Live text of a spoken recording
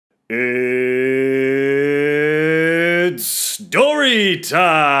It's story time!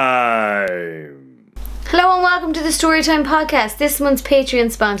 Hello and welcome to the Storytime podcast. This month's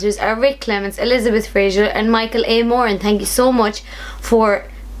Patreon sponsors are Rick Clements, Elizabeth Fraser and Michael A. Moore, and thank you so much for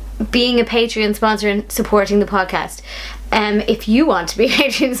being a Patreon sponsor and supporting the podcast. If you want to be a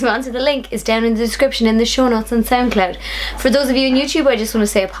Patreon sponsor, the link is down in the description in the show notes on SoundCloud. For those of you on YouTube, I just want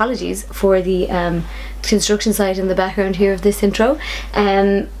to say apologies for the construction site in the background here of this intro.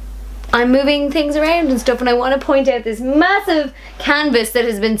 I'm moving things around and stuff, and I want to point out this massive canvas that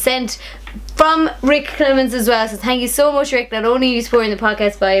has been sent from Rick Clements as well. So thank you so much, Rick. Not only are you supporting the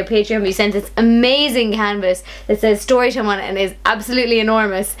podcast via Patreon, but you sent this amazing canvas that says Storytime on it and is absolutely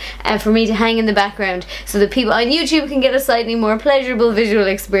enormous for me to hang in the background so that people on YouTube can get a slightly more pleasurable visual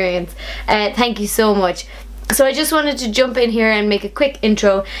experience. Thank you so much. So I just wanted to jump in here and make a quick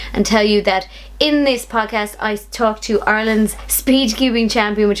intro and tell you that in this podcast I talked to Ireland's speed cubing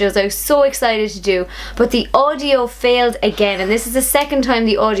champion, which I was so excited to do, but the audio failed again, and this is the second time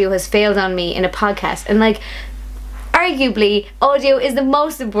the audio has failed on me in a podcast, and like, arguably audio is the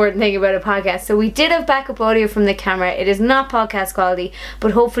most important thing about a podcast. So we did have backup audio from the camera. It is not podcast quality,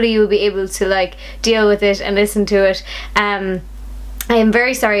 but hopefully you'll be able to like deal with it and listen to it. I am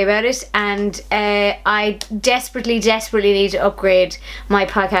very sorry about it, and I desperately need to upgrade my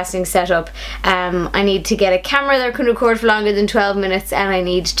podcasting setup. I need to get a camera that can record for longer than 12 minutes, and I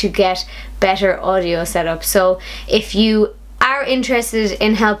need to get better audio setup. So if you are interested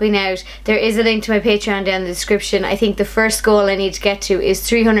in helping out, there is a link to my Patreon down in the description. I think the first goal I need to get to is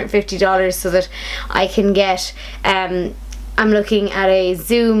 $350 so that I can get I'm looking at a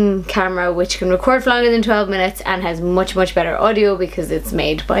Zoom camera which can record for longer than 12 minutes and has much better audio because it's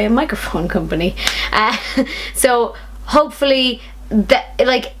made by a microphone company. So hopefully that,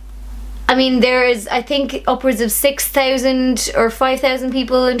 like, I mean, there is, I think, upwards of 6,000 or 5,000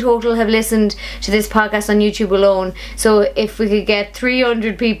 people in total have listened to this podcast on YouTube alone. So if we could get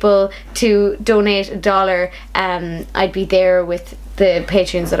 300 people to donate $1, I'd be there with the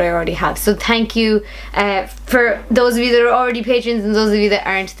patrons that I already have. So thank you for those of you that are already patrons, and those of you that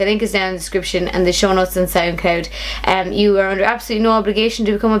aren't. The link is down in the description and the show notes and SoundCloud. You are under absolutely no obligation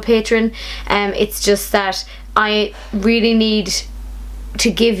to become a patron. It's just that I really need to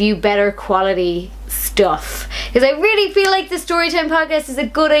give you better quality stuff, because I really feel like the Storytime podcast is a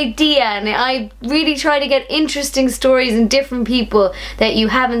good idea, and I really try to get interesting stories and different people that you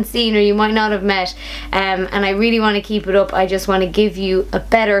haven't seen or you might not have met, and I really want to keep it up. I just want to give you a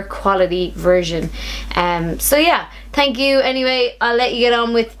better quality version. So yeah, thank you anyway. I'll let you get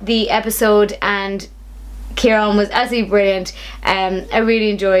on with the episode, and Ciarán was absolutely brilliant. I really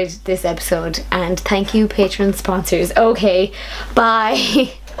enjoyed this episode, and thank you patron sponsors. Okay,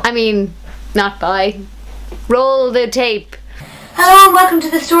 bye. I mean, not bye. Roll the tape. Hello and welcome to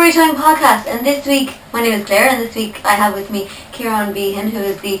the Storytime podcast, and this week my name is Claire, and this week I have with me Ciarán Beahan, who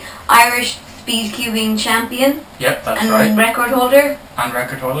is the Irish speed cubing champion. Yep, that's and right. record holder. And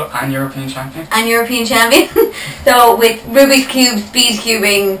record holder and European champion. And European champion. So with Rubik's Cube, speed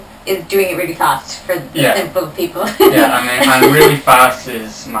cubing is doing it really fast for the simple people. Yeah, I mean, and really fast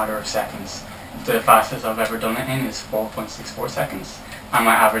is a matter of seconds. The fastest I've ever done it in is 4.64 seconds, and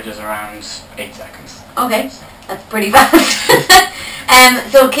my average is around 8 seconds. Okay, that's pretty fast.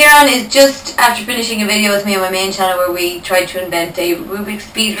 So Ciarán is just after finishing a video with me on my main channel where we tried to invent a Rubik's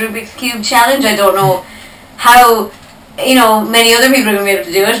Cube challenge. I don't know how, you know, many other people are going to be able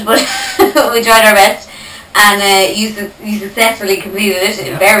to do it, but we tried our best. And you successfully completed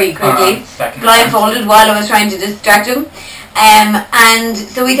it very quickly, blindfolded while I was trying to distract him. And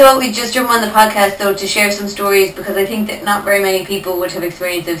so we thought we'd just jump on the podcast though to share some stories, because I think that not very many people would have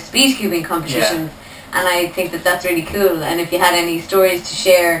experience of speed cubing competitions, and I think that that's really cool. And if you had any stories to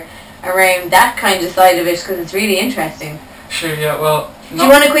share around that kind of side of it, because it's really interesting. Sure, yeah, well... Do you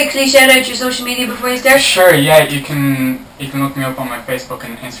want to quickly shout out your social media before you start? Sure, yeah, you can look me up on my Facebook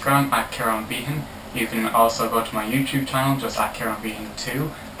and Instagram at Ciarán Beahan. You can also go to my YouTube channel, just at Ciarán Beahan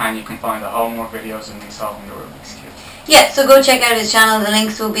 2, and you can find a whole more videos of me solving the Rubik's Cube. Yeah, so go check out his channel. The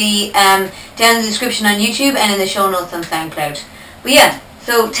links will be down in the description on YouTube and in the show notes on SoundCloud. But yeah,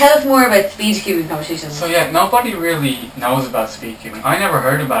 so tell us more about speed cubing competitions. So yeah, nobody really knows about speed cubing. I never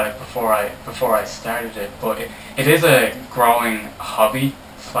heard about it before I started it, but it is a growing hobby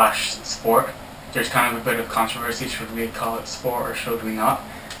 / sport. There's kind of a bit of controversy, should we call it sport or should we not?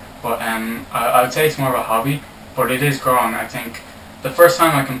 But I would say it's more of a hobby, but it is growing. I think the first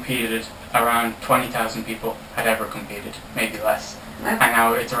time I competed, around 20,000 people had ever competed, maybe less. Wow. And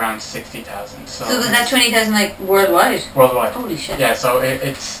now it's around 60,000. So was that 20,000 like worldwide? Worldwide. Holy shit. Yeah, so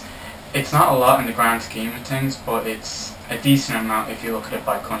it's not a lot in the grand scheme of things, but it's a decent amount if you look at it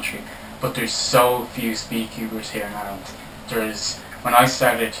by country, but there's so few speedcubers here in Ireland. When I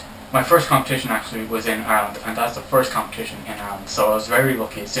started, my first competition actually was in Ireland, and that's the first competition in Ireland, so I was very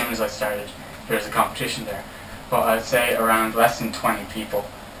lucky. As soon as I started, there was a competition there. But I'd say around less than 20 people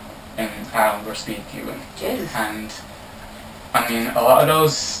in Ireland were speedcubing. Jesus. And I mean, a lot of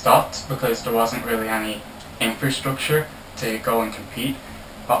those stopped because there wasn't really any infrastructure to go and compete.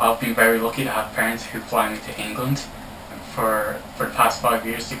 But I've been very lucky to have parents who fly me to England for the past 5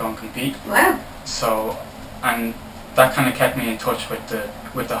 years to go and compete. Wow. So, and that kind of kept me in touch with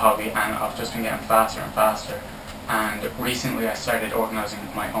the hobby, and I've just been getting faster and faster. And recently I started organising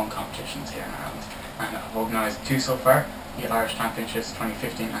my own competitions here in Ireland, and I've organised 2 so far, the Irish Championships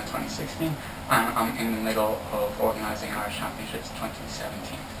 2015 and 2016, and I'm in the middle of organising Irish Championships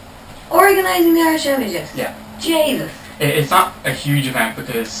 2017. Organising the Irish Championships? Yeah. Jesus. It's not a huge event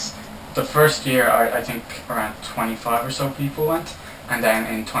because the first year I think around 25 or so people went, and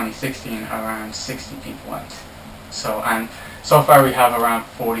then in 2016 around 60 people went. So far we have around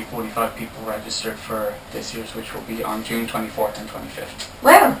 40-45 people registered for this year's, which will be on June 24th and 25th.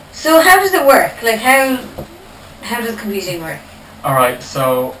 Wow. So how does it work? Like how does competing work? Alright,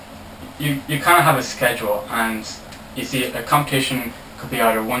 so you kind of have a schedule, and you see a competition could be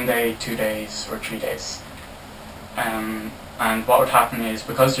either 1 day, 2 days, or 3 days. And what would happen is,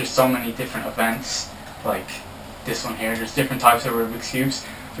 because there's so many different events, like this one here, there's different types of Rubik's Cubes,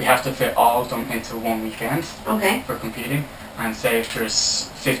 we have to fit all of them into one weekend. Okay. For competing. And say if there's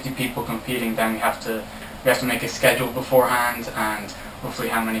 50 people competing, then we have to make a schedule beforehand, and roughly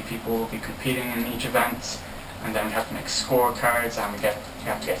how many people will be competing in each event, and then we have to make scorecards, and we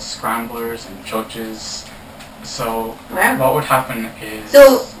have to get scramblers and judges. So wow. What would happen is...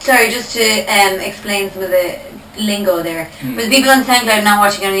 So, sorry, just to explain some of the lingo there. For the people on SoundCloud not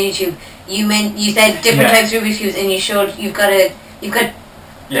watching on YouTube, you said different types of Rubik's Cubes, and you showed you've got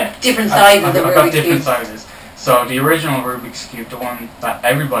different sizes of Rubik's Cubes. I've got different sizes. So the original Rubik's Cube, the one that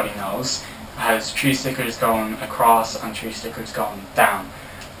everybody knows, has 3 stickers going across and 3 stickers going down.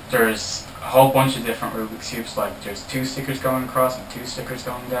 There's a whole bunch of different Rubik's Cubes, like there's 2 stickers going across and 2 stickers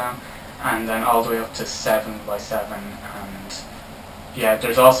going down, and then all the way up to 7x7. And yeah,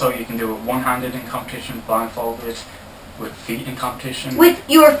 there's also, you can do it one-handed in competition, blindfolded, with feet in competition. With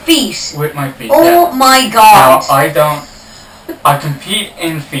your feet? With my feet, Oh my god! Now, I compete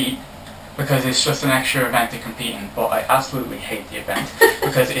in feet because it's just an extra event to compete in, but I absolutely hate the event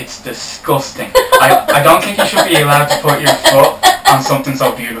because it's disgusting. I don't think you should be allowed to put your foot on something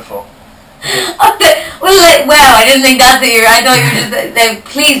so beautiful. Well, wow, I didn't think that's what I thought you were just...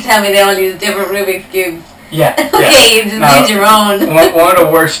 please tell me they all use different Rubik's Cubes. Yeah. Okay, you just use your own. One of the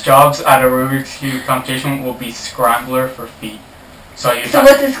worst jobs at a Rubik's Cube competition will be scrambler for feet. So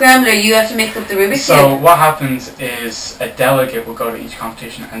what's a scrambler? You have to mix up the Rubik's Cube? So what happens is a delegate will go to each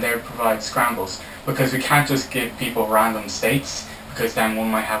competition and they provide scrambles, because we can't just give people random states, because then one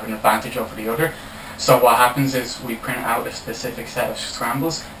might have an advantage over the other. So what happens is we print out a specific set of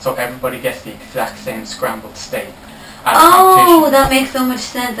scrambles, so everybody gets the exact same scrambled state at a competition. That makes so much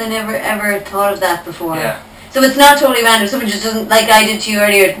sense. I never ever thought of that before. Yeah. So it's not totally random. Someone just doesn't, like I did to you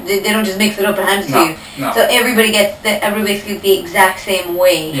earlier, they don't just mix it up and hand it to you. No. So everybody gets a Rubik's Cube the exact same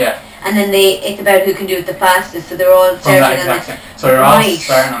way. Yeah. And then it's about who can do it the fastest, so they're all starting on the... So they're all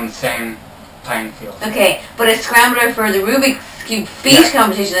starting on the same playing field. Okay, but a scrambler for the Rubik's Cube feet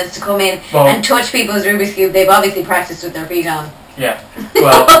competition has to come in and touch people's Rubik's Cube. They've obviously practiced with their feet on. Yeah.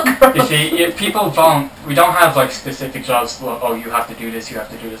 Well, you see, people we don't have like specific jobs, oh, you have to do this, you have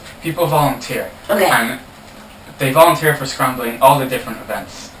to do this. People volunteer. Okay. And they volunteer for scrambling all the different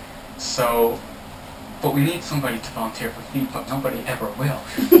events. So, but we need somebody to volunteer for feet, but nobody ever will.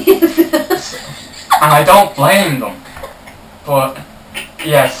 And I don't blame them. But,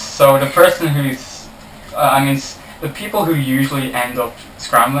 yes, so the person who's, the people who usually end up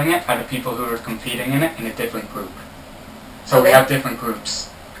scrambling it are the people who are competing in it in a different group. So we have different groups,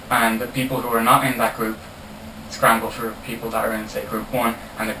 and the people who are not in that group scramble for people that are in, say, group 1,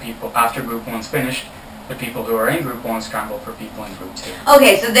 and the people after group 1's finished, the people who are in group 1 scramble for people in group 2.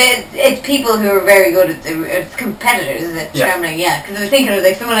 Okay, so it's people who are very good at it's competitors, is it? Scrambling, yeah. Because I was thinking,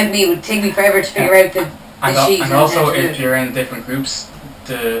 like, someone like me would take me forever to figure out the sheet. And also, if you're in different groups,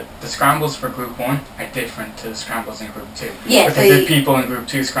 the scrambles for group 1 are different to the scrambles in group 2. Yeah, because if people in group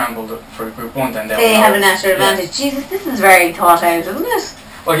 2 scrambled for group 1, then they have a natural advantage. Jesus, this is very thought out, isn't it?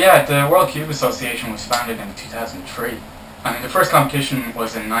 Well, yeah, the World Cube Association was founded in 2003. I mean, the first competition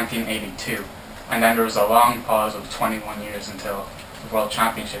was in 1982, and then there was a long pause of 21 years until the World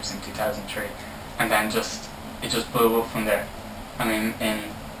Championships in 2003, and then it just blew up from there. I mean, in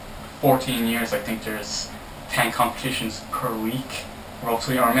 14 years, I think there's 10 competitions per week,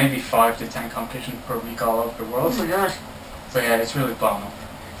 roughly, or maybe 5 to 10 competitions per week all over the world. Oh my god. So yeah, it's really blown up.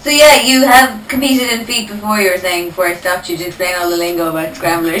 So yeah, you have competed in feat before, you were saying, before I stopped you to explain all the lingo about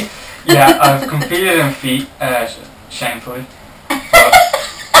scramblers. Yeah, I've competed in feat, shamefully.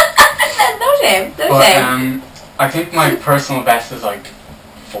 No shame, no But shame. I think my personal best is like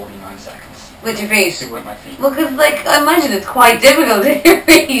 49 seconds. With your feet? With my feet. Well, because like, I imagine it's quite difficult with your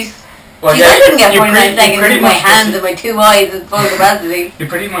feet. Well, I couldn't get you 49 seconds pretty with my much hands and my 2 eyes at full capacity. You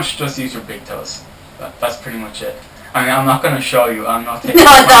pretty much just use your big toes. That's pretty much it. I mean, I'm not going to show you. I'm not taking No,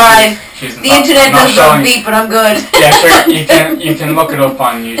 it's alright. The internet does not beat, but I'm good. Yeah, sure. You can look it up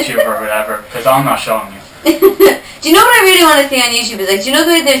on YouTube or whatever, because I'm not showing you. Do you know what I really want to see on YouTube is like, do you know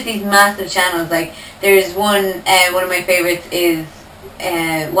the way there's these massive channels, like there's one of my favourites is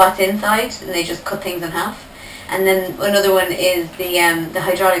What's Inside, and they just cut things in half, and then another one is the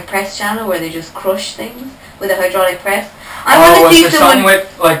hydraulic press channel where they just crush things with a hydraulic press. I want to see someone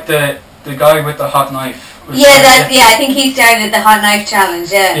with like the guy with the hot knife. Yeah, I think he started the hot knife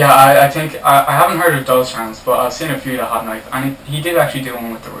challenge. Yeah. Yeah, I think I haven't heard of those channels, but I've seen a few of the hot knife, and he did actually do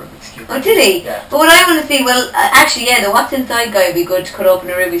one with the Rubik's Cube. Oh, did he? Yeah. But what I want to see, well, actually, yeah, the What's Inside guy would be good to cut open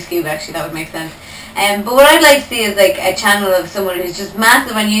a Rubik's Cube. Actually, that would make sense. But what I'd like to see is like a channel of someone who's just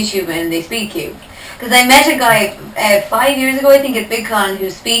massive on YouTube and they speed cube. Because I met a guy 5 years ago, I think, at BigCon who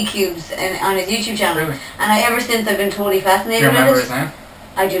speed cubes on his YouTube channel. Really? And ever since I've been totally fascinated Do you remember with it. his name?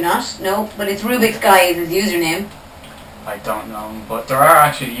 I do not, no, but it's Rubik's Guy is his username. I don't know, but there are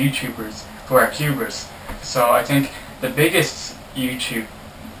actually YouTubers who are cubers. So I think the biggest YouTube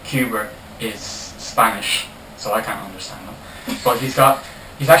cuber is Spanish, so I can't understand him. But he's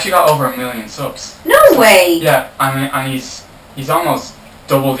actually got over 1 million subs. No way! Yeah, I mean, and he's almost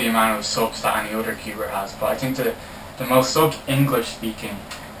double the amount of subs that any other cuber has. But I think the most subbed English speaking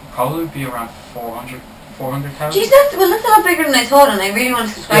would probably be around 400,000. Jeez, that's a lot bigger than I thought, and I really want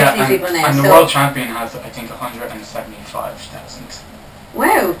to subscribe to these people now. And the world champion has, I think, 175,000.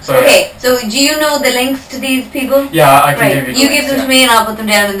 Wow. So, okay, so do you know the links to these people? Yeah, I can give you the You links, give them to me and I'll put them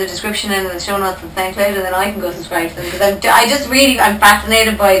down in the description and in the show notes and SoundCloud, and then I can go subscribe to them, because I'm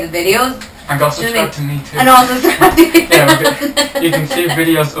fascinated by the videos. And go subscribe to me too. And also subscribe to me. Yeah, you can see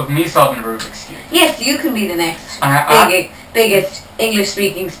videos of me solving Rubik's Cube. Yes, you can be the next biggest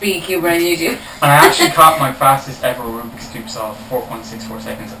English-speaking speed cuber on YouTube. And I actually caught my fastest ever Rubik's Cube solve, 4.64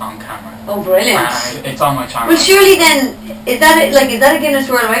 seconds on camera. Oh, brilliant! And it's on my channel. Well, surely then, is that a Guinness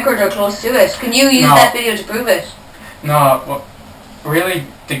World Record or close to it? Can you use that video to prove it? No, well, really,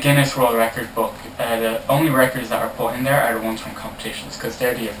 the Guinness World Record book, the only records that are put in there are the ones from competitions, because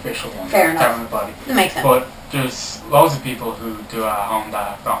they're the official ones. Fair enough. Everybody. That makes sense. But there's loads of people who do it at home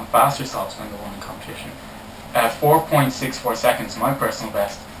that have gotten faster solves than the one in competition. 4.64 seconds, my personal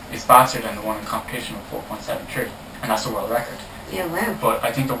best, is faster than the one in competition with 4.73, and that's the world record. Yeah, wow. But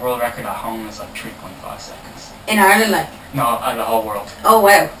I think the world record at home is like 3.5 seconds. In Ireland, like? No, at the whole world. Oh,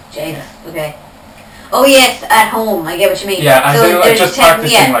 wow. Jesus, okay. Oh yes, at home, I get what you mean. Yeah, and so there's just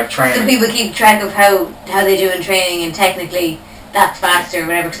practicing like training. So people keep track of how they do in training, and technically that's faster or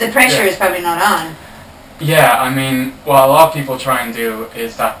whatever, because the pressure is probably not on. Yeah, I mean, what a lot of people try and do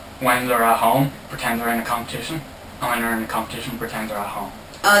is that when they're at home, pretend they're in a competition, and when they're in a competition, pretend they're at home.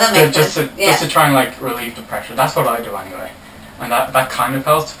 Oh, that makes sense. Just to try and like relieve the pressure. That's what I do anyway. And that kind of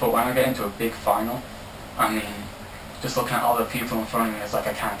helps, but when I get into a big final, I mean, just looking at all the people in front of me, it's like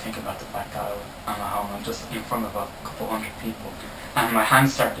I can't think about the fact that I'm at home. I'm just in front of a couple hundred people, and my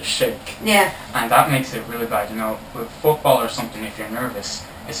hands start to shake. Yeah. And that makes it really bad. You know, with football or something, if you're nervous,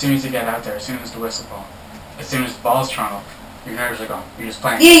 as soon as you get out there, as soon as the whistle blows, as soon as the ball's thrown up, your nerves are gone. You're just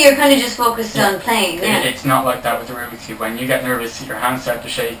playing. Yeah, you're kind of just focused on playing. Yeah. It's not like that with the Rubik's Cube. When you get nervous, your hands start to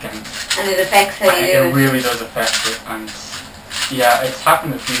shake, and it affects how you do it. It really does affect it, and yeah, it's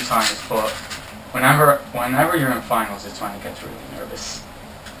happened a few times, but whenever you're in finals, it's when it gets really nervous.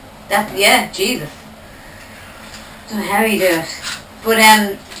 Jesus. Don't know how you do it, but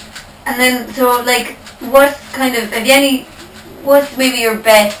and then so like, what kind of what's maybe your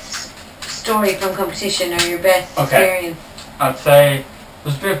best story from competition or your best experience? I'd say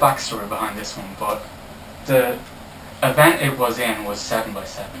there's a bit of backstory behind this one, but the event it was in was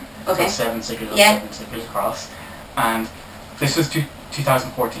 7x7. Okay. So 7 stickers up, 7 stickers across, and this was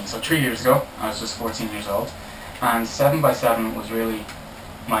 2014, so 3 years ago. I was just 14 years old, and 7x7 was really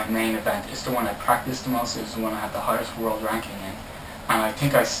my main event. It's the one I practiced the most. It was the one I had the highest world ranking in, and I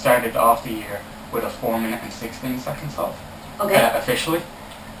think I started off the year with a 4 minute and 16 seconds off, officially,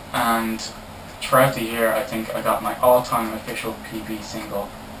 and throughout the year I think I got my all-time official PB single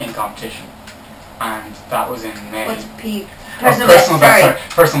in competition, and that was in May. What's P? Personal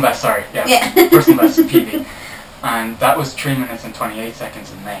best, sorry. Yeah. Personal best, PB. and that was 3 minutes and 28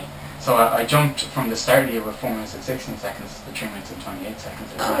 seconds in May. So I jumped from the start of the year with 4 minutes and 16 seconds to 3 minutes and 28 seconds.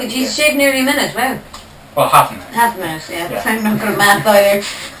 Oh, you shaved nearly a minute, wow. Well, half a minute. Half a minute, yeah. I'm not good at math either.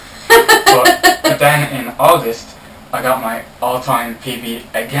 but then in August, I got my all-time PB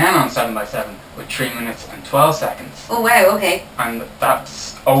again on 7x7 with 3 minutes and 12 seconds. Oh wow, okay. And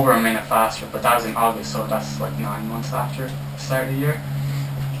that's over a minute faster, but that was in August, so that's like 9 months after the start of the year.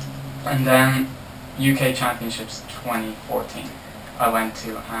 And then UK Championships 2014 I went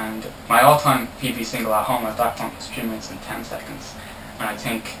to, and my all-time PB single at home at that point was 3 minutes and 10 seconds. And I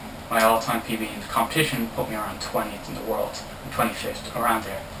think my all-time PB in the competition put me around 20th in the world, 25th, around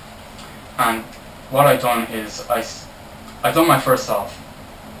there. And what I done is I done my first solve,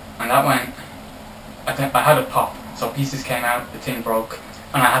 and that went, I had a pop, so pieces came out, the thing broke,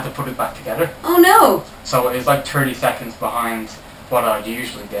 and I had to put it back together. Oh no! So it was like 30 seconds behind what I'd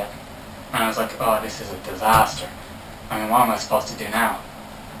usually get. And I was like, oh, this is a disaster. I mean, what am I supposed to do now?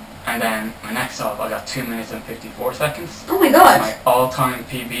 And then my next solve, I got 2 minutes and 54 seconds. Oh my god! My all-time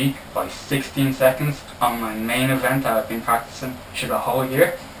PB by 16 seconds on my main event that I've been practicing for the whole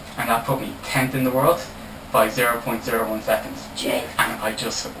year. And that put me 10th in the world by 0.01 seconds. Jay. And I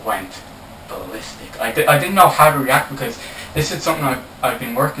just went ballistic. I didn't know how to react, because this is something I've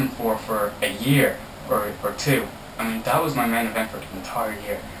been working for a year or two. I mean, that was my main event for the entire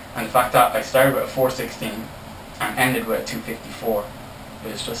year. And the fact that I started with a 416 and ended with a 254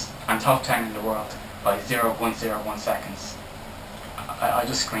 is just, I'm top 10 in the world by 0.01 seconds. I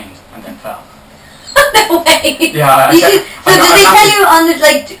just screamed and then fell. No way! Yeah. So did they tell you on the,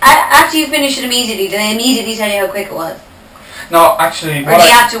 like, after you finish it immediately, did they immediately tell you how quick it was? No, actually... Or do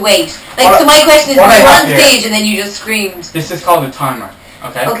you have to wait? Like, so my question is, you were on stage and then you just screamed. This is called a timer,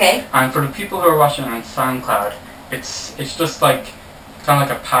 okay? Okay. And for the people who are watching on SoundCloud, it's just like, kind of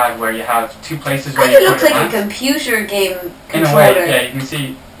like a pad where you have two places where you put your hands. It looks like a computer game controller. In a way, yeah, you can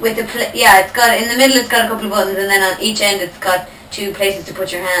see... With the it's got, in the middle it's got a couple of buttons, and then on each end it's got 2 places to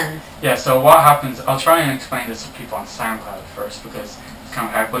put your hands. Yeah, so what happens, I'll try and explain this to people on SoundCloud first, because it's kind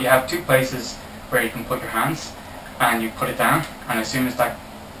of hard, but you have 2 places where you can put your hands, and you put it down, and as soon as that,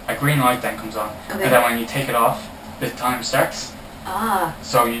 a green light then comes on, okay. And then when you take it off, the time starts. Ah.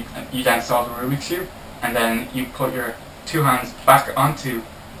 So you then solve the Rubik's Cube, and then you put your 2 hands back onto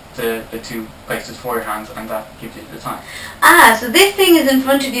the 2 places for your hands, and that gives you the time. Ah, so this thing is in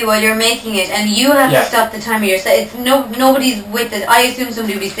front of you while you're making it, and you have to stop the timer yourself. It's nobody's with it. I assume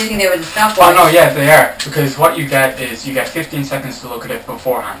somebody would be sitting there with a stopwatch. Oh no, yeah, they are, because what you get is you get 15 seconds to look at it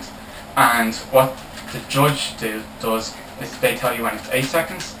beforehand, and what the judge does is they tell you when it's 8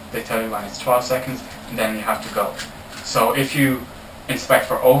 seconds, they tell you when it's 12 seconds, and then you have to go. So if you inspect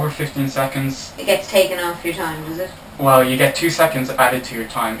for over 15 seconds... It gets taken off your time, does it? Well, you get 2 seconds added to your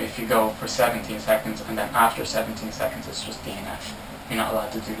time if you go for 17 seconds, and then after 17 seconds it's just DNF. You're not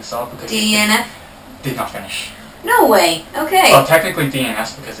allowed to do the solve because DNF? Did not finish. No way, okay. Well, technically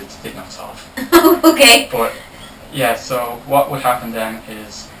DNF because it did not solve. Okay. But, yeah, so what would happen then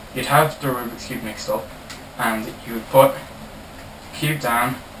is you'd have the Rubik's Cube mixed up, and you would put cube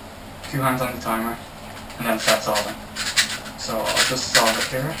down, 2 hands on the timer, and then start solving. So I'll just solve it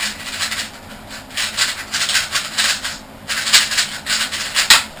here.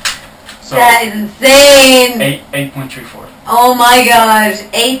 So that is insane! 8.34. Oh my god,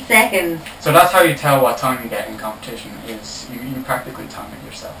 8 seconds. So that's how you tell what time you get in competition, is you practically time it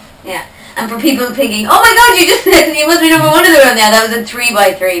yourself. Yeah, and for people thinking, oh my god, you just said you must be number 1 in the world now, that was a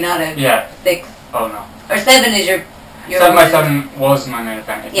 3x3, not a 6. Oh no. Or 7 is your 7x7 was my main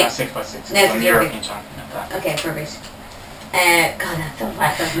event, it's now 6x6, now I'm European champion at that. Okay, perfect. God, that's so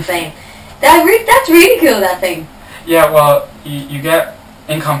fast, that's insane. That's really cool, that thing. Yeah, well, you get,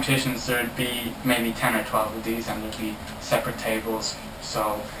 in competitions there'd be maybe 10 or 12 of these, and there'd be separate tables.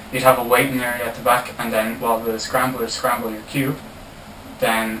 So you'd have a waiting area at the back, and then while the scramblers scramble your cube,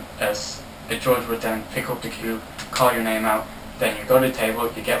 then as a judge would then pick up the cube, call your name out, then you go to the table,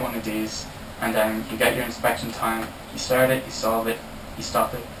 you get one of these, and then you get your inspection time, you start it, you solve it, you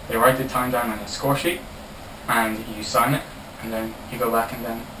stop it. They write the time down on a score sheet, and you sign it, and then you go back and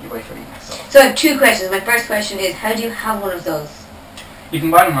then you wait for the next solve. So I have 2 questions. My first question is, how do you have one of those? You can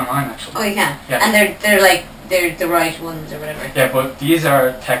buy them online actually. Oh, you can? Yeah. And they're the right ones or whatever? Yeah, but these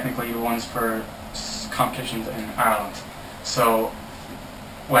are technically the ones for competitions in Ireland. So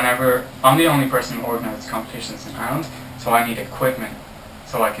whenever, I'm the only person who organises competitions in Ireland, so I need equipment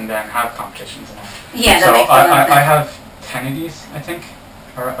so I can then have competitions in Ireland. Yeah, that so makes sense. I have 10 of these, I think,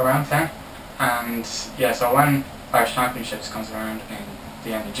 or around 10. And yeah, so when Irish Championships comes around in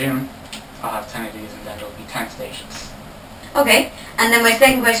the end of June, I'll have 10 of these, and then there'll be 10 stations. Okay. And then my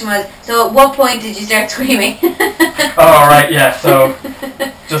second question was, so at what point did you start screaming? Oh, right, yeah, so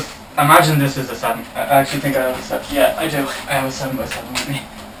just imagine this is a 7. I actually think I have a 7. Yeah, I do. I have a 7x7 with me.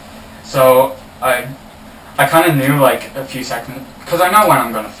 So I kind of knew like a few seconds, because I know when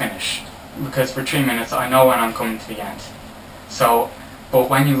I'm going to finish. Because for 3 minutes I know when I'm coming to the end. So, but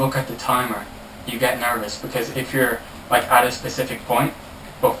when you look at the timer, you get nervous, because if you're like at a specific point,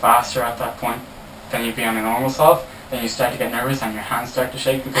 but faster at that point than you'd be on a normal solve, then you start to get nervous and your hands start to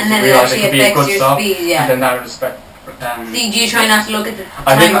shake, because you realise it could be a good solve. Yeah. And then that respect. So do you try not to look at the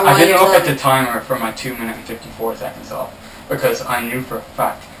timer? I didn't look at the timer for my 2 minute and 54 second solve, because I knew for a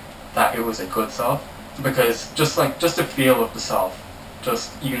fact that it was a good solve, because just the feel of the solve,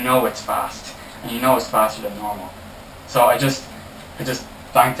 just you know it's fast, and you know it's faster than normal. So I just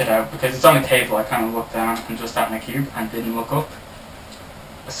blanked it out, because it's on a table. I kind of looked down and just at my cube and didn't look up.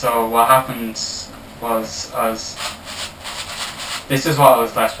 So what happened was, this is what I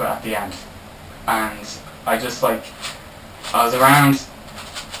was left with at the end, and I was around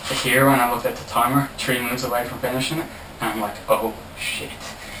here when I looked at the timer, 3 moves away from finishing it, and I'm like, oh shit.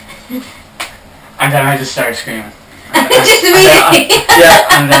 And then I just started screaming. Just immediately?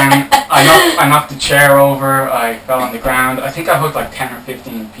 And then I knocked the chair over, I fell on the ground. I think I hugged like 10 or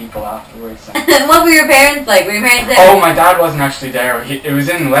 15 people afterwards. What were your parents like? Were your parents there? Oh, my dad wasn't actually there. It was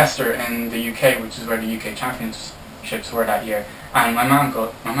in Leicester in the UK, which is where the UK Championships were that year. And my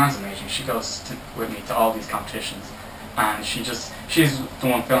mom's amazing. She goes with me to all these competitions, and she's the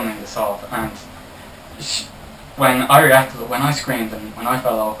one filming the solve. And when I screamed and when I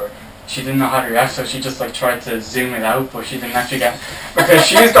fell over, she didn't know how to react, so she just like tried to zoom it out, but she didn't actually get, because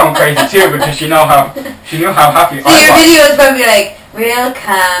she was going crazy too, because she knew how happy I was. So your video was probably like real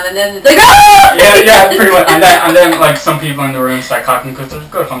calm, and then it's like ah! Yeah, pretty much. And then like some people in the room start clapping, because there's a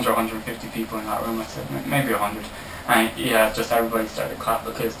good 150 people in that room. I said maybe 100, and yeah, just everybody started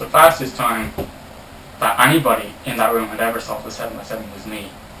clapping, because the fastest time that anybody in that room had ever solved the 7x7 was me,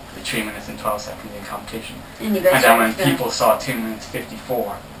 the 3 minutes and 12 seconds in competition. And then when people saw 2 minutes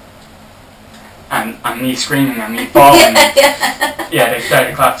 54. And me screaming and me falling, yeah, they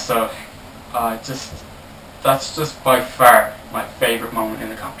started to clap. So, that's just by far my favourite moment in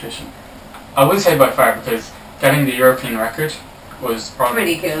the competition. I wouldn't say by far, because getting the European record was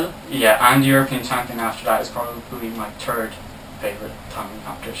probably pretty cool. Yeah, and the European champion after that is probably my 3rd favourite time in the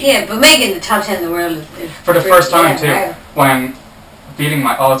competition. Yeah, but making the top 10 in the world is for the first time too, wow. When beating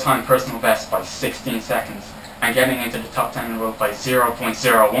my all-time personal best by 16 seconds and getting into the top 10 in the world by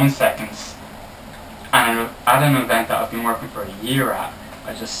 0.01 seconds. And at an event that I've been working for a year at,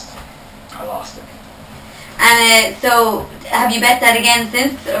 I lost it. And so, have you bet that again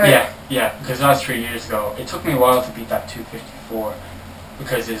since? Or? Yeah, because that was 3 years ago. It took me a while to beat that 254,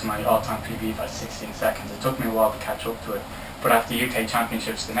 because it was my all-time PB by 16 seconds. It took me a while to catch up to it. But at the UK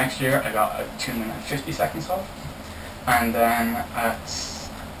Championships the next year, I got a 2 minute and 50 seconds off. And then at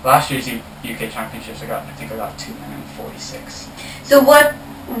last year's UK Championships, I think I got 2 minute and 46. So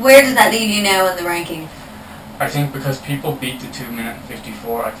where does that leave you now in the rankings? I think because people beat the 2 minute and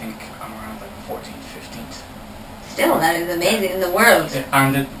 54, I think I'm around like 14th, 15th. Still, that is amazing in the world. Yeah,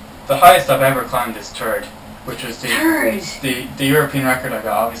 and the highest I've ever climbed is 3rd, which was the European record. I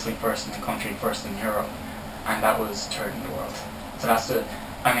got obviously 1st in the country, 1st in Europe, and that was 3rd in the world. So that's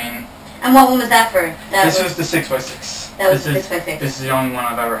And what one was that for? This was the 6x6. That was the 6x6. This is the only one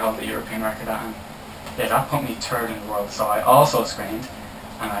I've ever held the European record at, and yeah, that put me 3rd in the world. So I also screamed.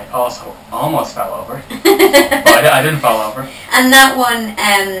 And I also almost fell over. But I didn't fall over. And that one,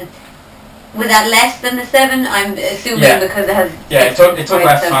 was that less than the 7? I'm assuming because it has... Yeah, it took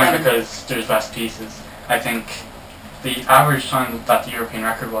less time because there's less pieces. I think the average time that the European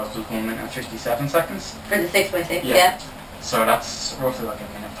record was 1 minute and 57 seconds. For the 6x6, yeah. So that's roughly like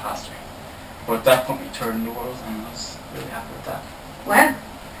a minute faster. But that put me 3rd in the world, and I was really happy with that. Wow.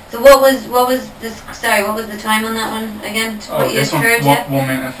 So what was the time on that one again? This one, 1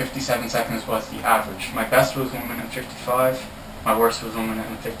 minute and 57 seconds was the average. My best was 1 minute and 55, my worst was 1 minute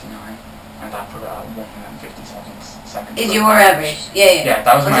and 59, and that put it at 1 minute and 57 seconds. Is your average? Yeah. Yeah,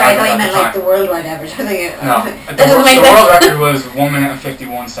 that was my I average. thought you meant like the worldwide average. No, the world record was 1 minute and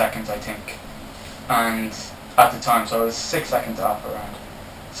 51 seconds, I think, and at the time, so I was 6 seconds off around.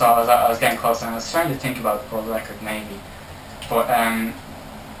 So I was getting close, and I was trying to think about the world record maybe, but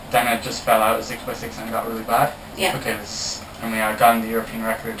then I just fell out of 6x6 and it got really bad. Yeah. Because I got in the European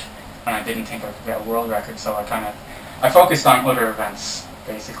record and I didn't think I could get a world record, so I focused on other events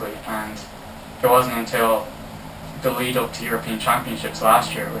basically, and it wasn't until the lead up to European Championships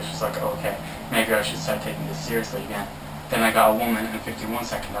last year, which was like, okay, maybe I should start taking this seriously again. Then I got a 1 minute and 51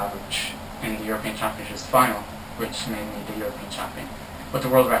 second average in the European Championships final, which made me the European champion. But the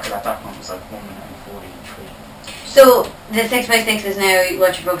world record at that point was like 1 minute and 43. So the 6x6 is now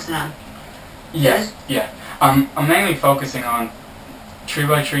what you're focusing on? Yes, yeah. I'm mainly focusing on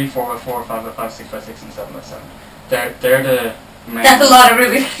 3x3, 4x4, 5x5, 6x6 and 7x7. They're the main... That's a lot of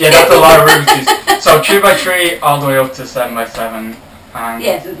Rubik's. Yeah, that's a lot of Rubik's Cubes. So 3x3 all the way up to 7x7.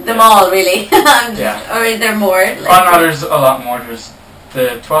 Yes, them all really. Yeah. Or is there more? Oh no, there's a lot more. There's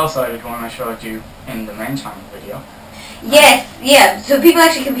the 12-sided one I showed you in the main channel video. Yes, yeah. So people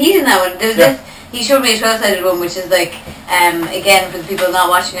actually compete in that one. There's this. He showed me a 12-sided one, which is like, again, for the people not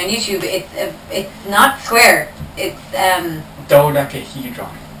watching on YouTube, it's not square. It's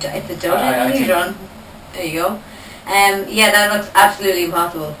dodecahedron. It's a dodecahedron. There you go. Yeah, that looks absolutely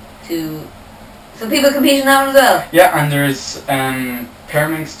impossible to. So people compete in that one as well. Yeah, and there's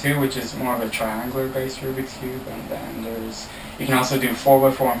Pyraminx 2, which is more of a triangular based Rubik's Cube, and then you can also do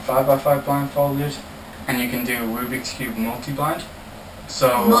 4x4 and 5x5 blindfolded, and you can do Rubik's Cube multi-blind.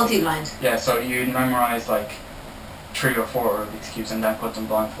 So multi-blind. Yeah, so you'd memorize like 3 or 4 Rubik's Cubes and then put them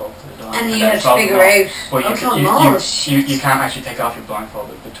blindfolded on. And you have to figure out. But you can't actually take off your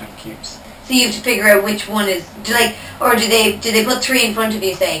blindfolded between cubes. So you have to figure out which one is do they put 3 in front of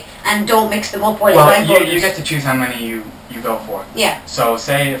you, say, and don't mix them up while you're blindfolded? You get to choose how many you go for. Yeah. So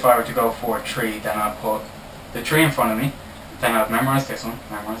say if I were to go for 3, then I'd put the 3 in front of me, then I'd memorize this one,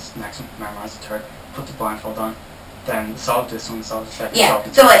 memorize the next one, memorize the third, put the blindfold on, then solve this one, solve the second, solve the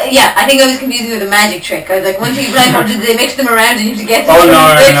third. Yeah, I think I was confusing with a magic trick. I was like, once you blindfolded, did they mix them around and you have to get them? Oh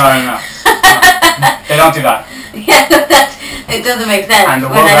no. They don't do that. Yeah, it doesn't make sense. And the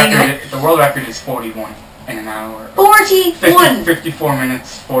world record is 41 in an hour. 41? 54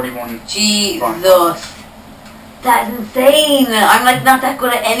 minutes, 41. Jesus. That's insane. I'm like not that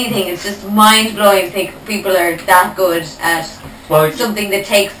good at anything. It's just mind blowing to think people are that good at something that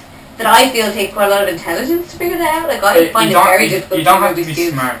I feel takes quite a lot of intelligence to figure that out. Like I find it very difficult. You don't have to be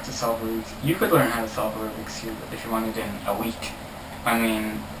smart to solve a Rubik's. You could learn how to solve a Rubik's Cube if you wanted in a week. I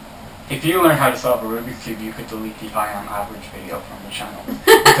mean, if you learn how to solve a Rubik's Cube, you could delete the I am average video from the channel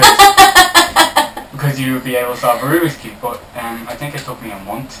because you would be able to solve a Rubik's Cube. But I think it took me a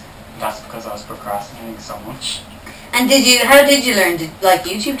month. That's because I was procrastinating so much. And how did you learn? Like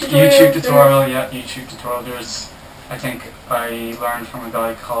YouTube tutorials? YouTube tutorial, yeah, YouTube tutorial. I think I learned from a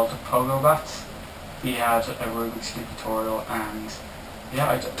guy called Buddabags. He had a Rubik's Cube tutorial, and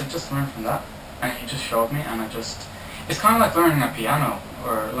yeah, I just learned from that. And he just showed me, and it's kind of like learning a piano,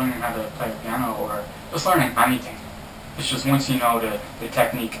 or learning how to play a piano, or just learning anything. It's just once you know the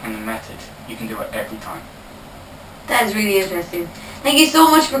technique and the method, you can do it every time. That's really interesting. Thank you so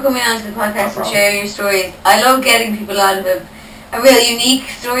much for coming on to the podcast and sharing your stories. I love getting people on who have a real unique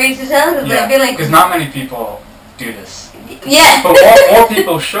story to tell. Yeah, I feel like because not many people do this. Yeah. But more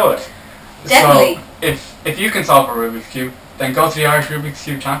people should. Definitely. So if you can solve a Rubik's Cube, then go to the Irish Rubik's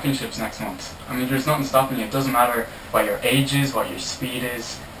Cube Championships next month. I mean, there's nothing stopping you. It doesn't matter what your age is, what your speed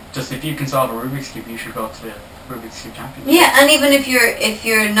is. Just if you can solve a Rubik's Cube, you should go to the Rubik's Cube Championships. Yeah, and even if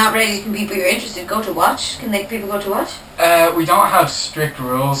you're not ready to compete but you're interested, go to watch. Can people go to watch? We don't have strict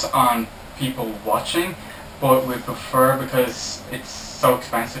rules on people watching, but we prefer, because it's so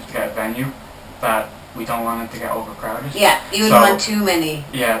expensive to get a venue, that we don't want it to get overcrowded. Yeah, you wouldn't want too many.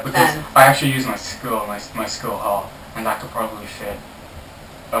 Yeah, because I actually use my school hall, and that could probably fit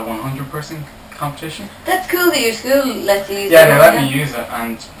a 100-person competition. That's cool that your school lets you use it. Yeah, they let me use it,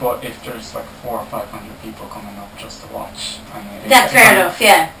 but if there's like 400 or 500 people coming up just to watch, I mean, that's fair enough.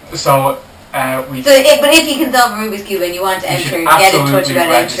 Yeah. So but if you can solve a Rubik's Cube and you want to enter, get in touch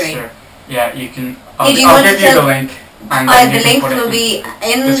about entering. Yeah, you can. I'll give you the link. And the links will be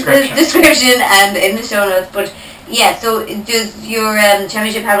in the description and in the show notes. But yeah, so does your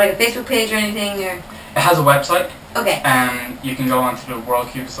championship have like a Facebook page or anything? Or? It has a website. Okay. You can go onto the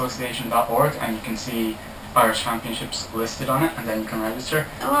worldcubeassociation.org and you can see Irish championships listed on it, and then you can register.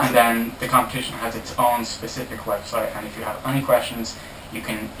 Oh, awesome. And then the competition has its own specific website, and if you have any questions, you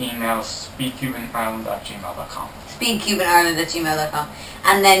can email speedcubinireland@gmail.com. speedcubinireland@gmail.com.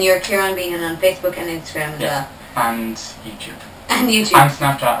 And then you're Ciarán Beahan on Facebook and Instagram as well. And YouTube. And YouTube. And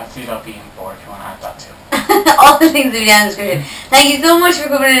Snapchat at c.beahan4 if you want to add that too. All the things will be down in the description. Thank you so much for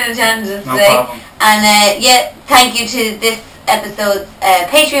coming in and chatting to us today. No problem. And thank you to this episode's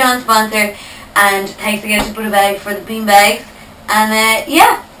Patreon sponsor, and thanks again to Buddabag for the beanbags. And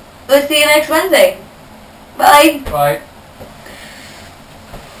we'll see you next Wednesday. Bye. Bye.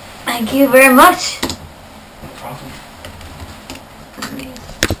 Thank you very much. No problem.